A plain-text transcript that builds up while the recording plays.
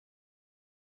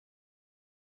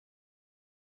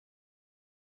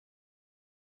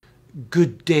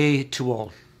Good day to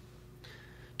all.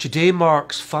 Today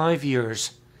marks 5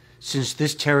 years since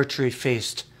this territory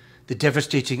faced the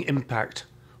devastating impact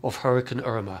of Hurricane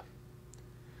Irma.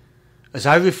 As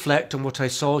I reflect on what I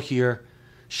saw here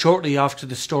shortly after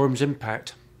the storm's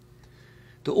impact,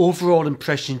 the overall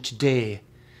impression today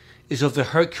is of the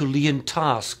Herculean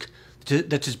task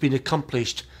that has been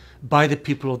accomplished by the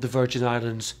people of the Virgin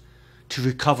Islands to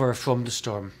recover from the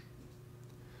storm.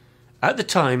 At the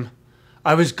time,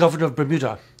 I was Governor of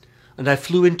Bermuda, and I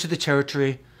flew into the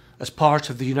territory as part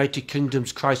of the United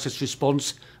Kingdom's crisis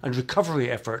response and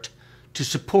recovery effort to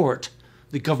support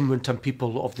the government and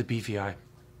people of the BVI.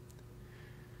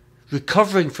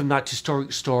 Recovering from that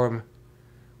historic storm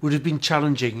would have been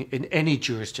challenging in any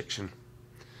jurisdiction,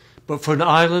 but for an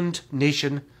island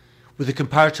nation with a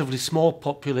comparatively small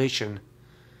population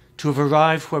to have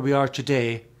arrived where we are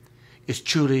today is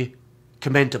truly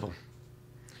commendable.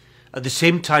 At the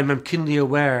same time, I'm keenly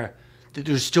aware that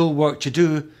there is still work to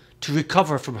do to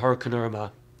recover from Hurricane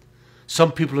Irma.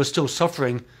 Some people are still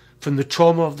suffering from the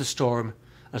trauma of the storm,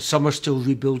 and some are still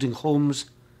rebuilding homes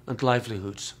and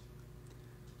livelihoods.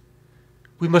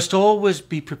 We must always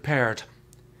be prepared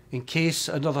in case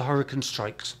another hurricane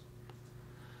strikes.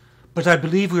 But I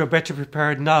believe we are better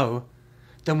prepared now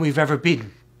than we've ever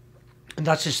been, and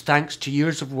that is thanks to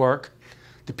years of work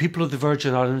the people of the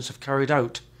Virgin Islands have carried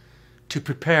out to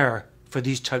prepare for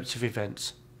these types of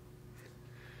events.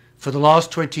 For the last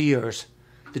 20 years,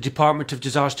 the Department of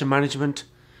Disaster Management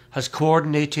has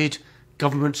coordinated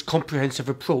government's comprehensive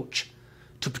approach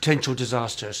to potential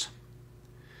disasters.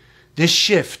 This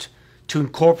shift to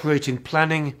incorporating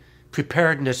planning,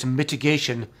 preparedness and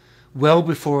mitigation well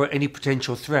before any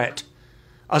potential threat,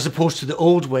 as opposed to the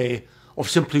old way of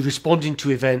simply responding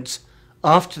to events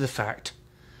after the fact,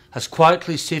 has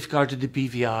quietly safeguarded the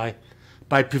BVI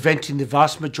by preventing the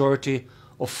vast majority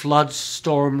of floods,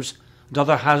 storms and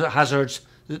other hazards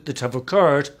that have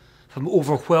occurred from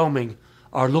overwhelming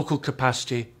our local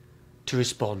capacity to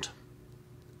respond.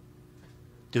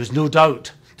 There is no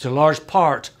doubt that a large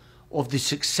part of the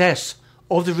success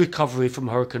of the recovery from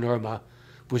Hurricane Irma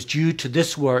was due to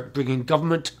this work bringing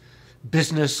government,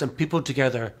 business and people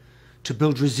together to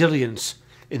build resilience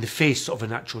in the face of a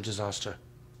natural disaster.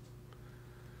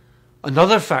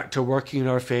 Another factor working in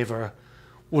our favour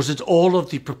was that all of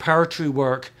the preparatory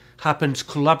work happened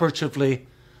collaboratively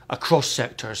across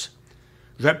sectors.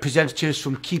 Representatives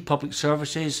from key public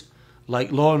services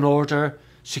like law and order,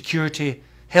 security,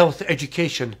 health,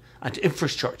 education and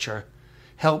infrastructure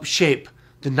helped shape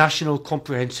the National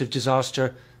Comprehensive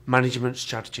Disaster Management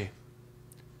Strategy.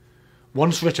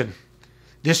 Once written,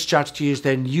 this strategy is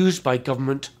then used by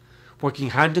government,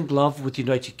 working hand in glove with the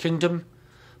United Kingdom,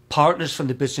 partners from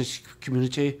the business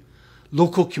community,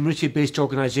 local community-based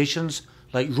organisations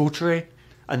like Rotary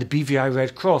and the BVI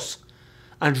Red Cross,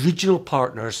 and regional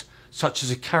partners such as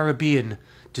the Caribbean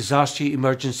Disaster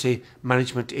Emergency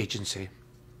Management Agency.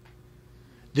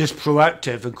 This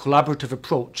proactive and collaborative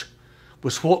approach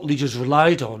was what leaders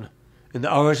relied on in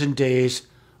the hours and days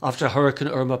after Hurricane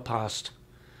Irma passed,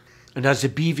 and as the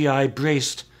BVI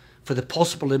braced for the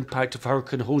possible impact of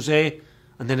Hurricane Jose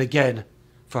and then again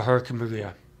for Hurricane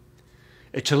Maria.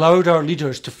 It allowed our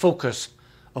leaders to focus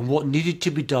on what needed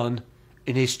to be done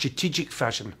in a strategic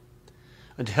fashion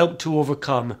and helped to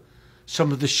overcome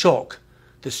some of the shock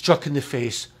that struck in the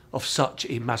face of such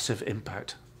a massive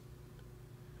impact.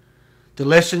 The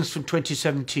lessons from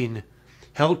 2017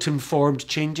 helped inform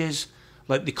changes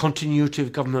like the continuity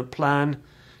of government plan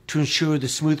to ensure the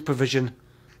smooth provision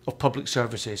of public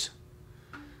services.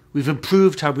 We've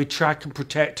improved how we track and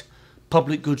protect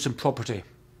public goods and property.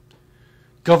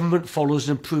 Government follows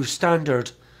an improved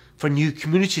standard for new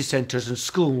community centres and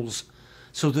schools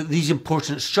so that these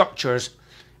important structures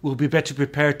will be better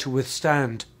prepared to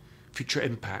withstand future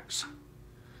impacts.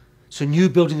 So new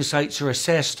building sites are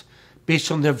assessed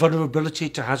based on their vulnerability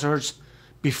to hazards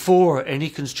before any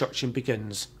construction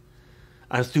begins.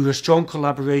 And through a strong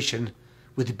collaboration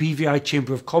with the BVI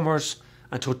Chamber of Commerce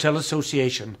and Hotel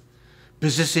Association,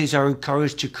 businesses are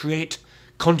encouraged to create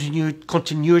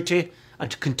continuity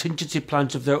and contingency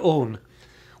plans of their own,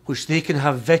 which they can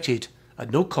have vetted at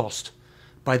no cost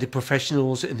by the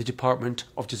professionals in the Department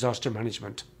of Disaster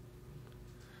Management.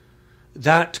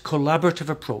 That collaborative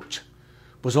approach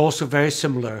was also very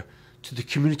similar to the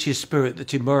community spirit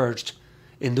that emerged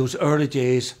in those early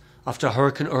days after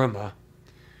Hurricane Irma,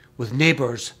 with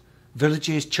neighbours,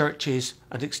 villages, churches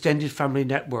and extended family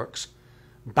networks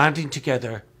banding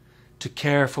together to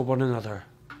care for one another.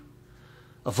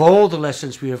 Of all the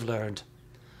lessons we have learned,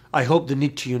 I hope the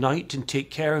need to unite and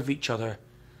take care of each other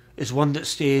is one that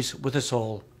stays with us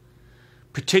all,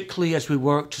 particularly as we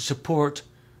work to support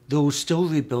those still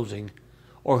rebuilding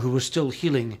or who are still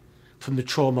healing from the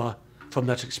trauma from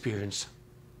that experience.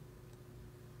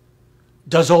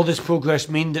 Does all this progress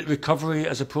mean that recovery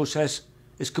as a process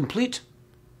is complete?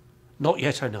 Not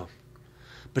yet, I know.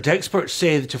 But experts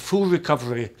say that a full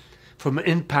recovery from an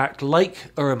impact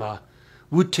like Irma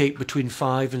would take between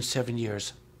 5 and 7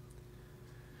 years.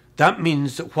 That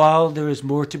means that while there is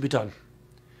more to be done,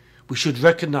 we should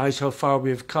recognise how far we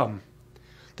have come,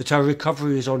 that our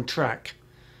recovery is on track,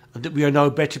 and that we are now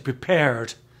better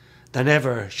prepared than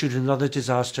ever should another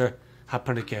disaster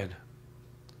happen again.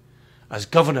 As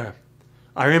Governor,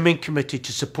 I remain committed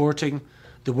to supporting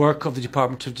the work of the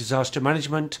Department of Disaster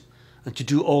Management and to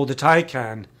do all that I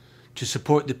can to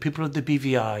support the people of the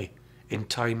BVI in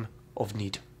time of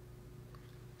need.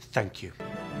 Thank you.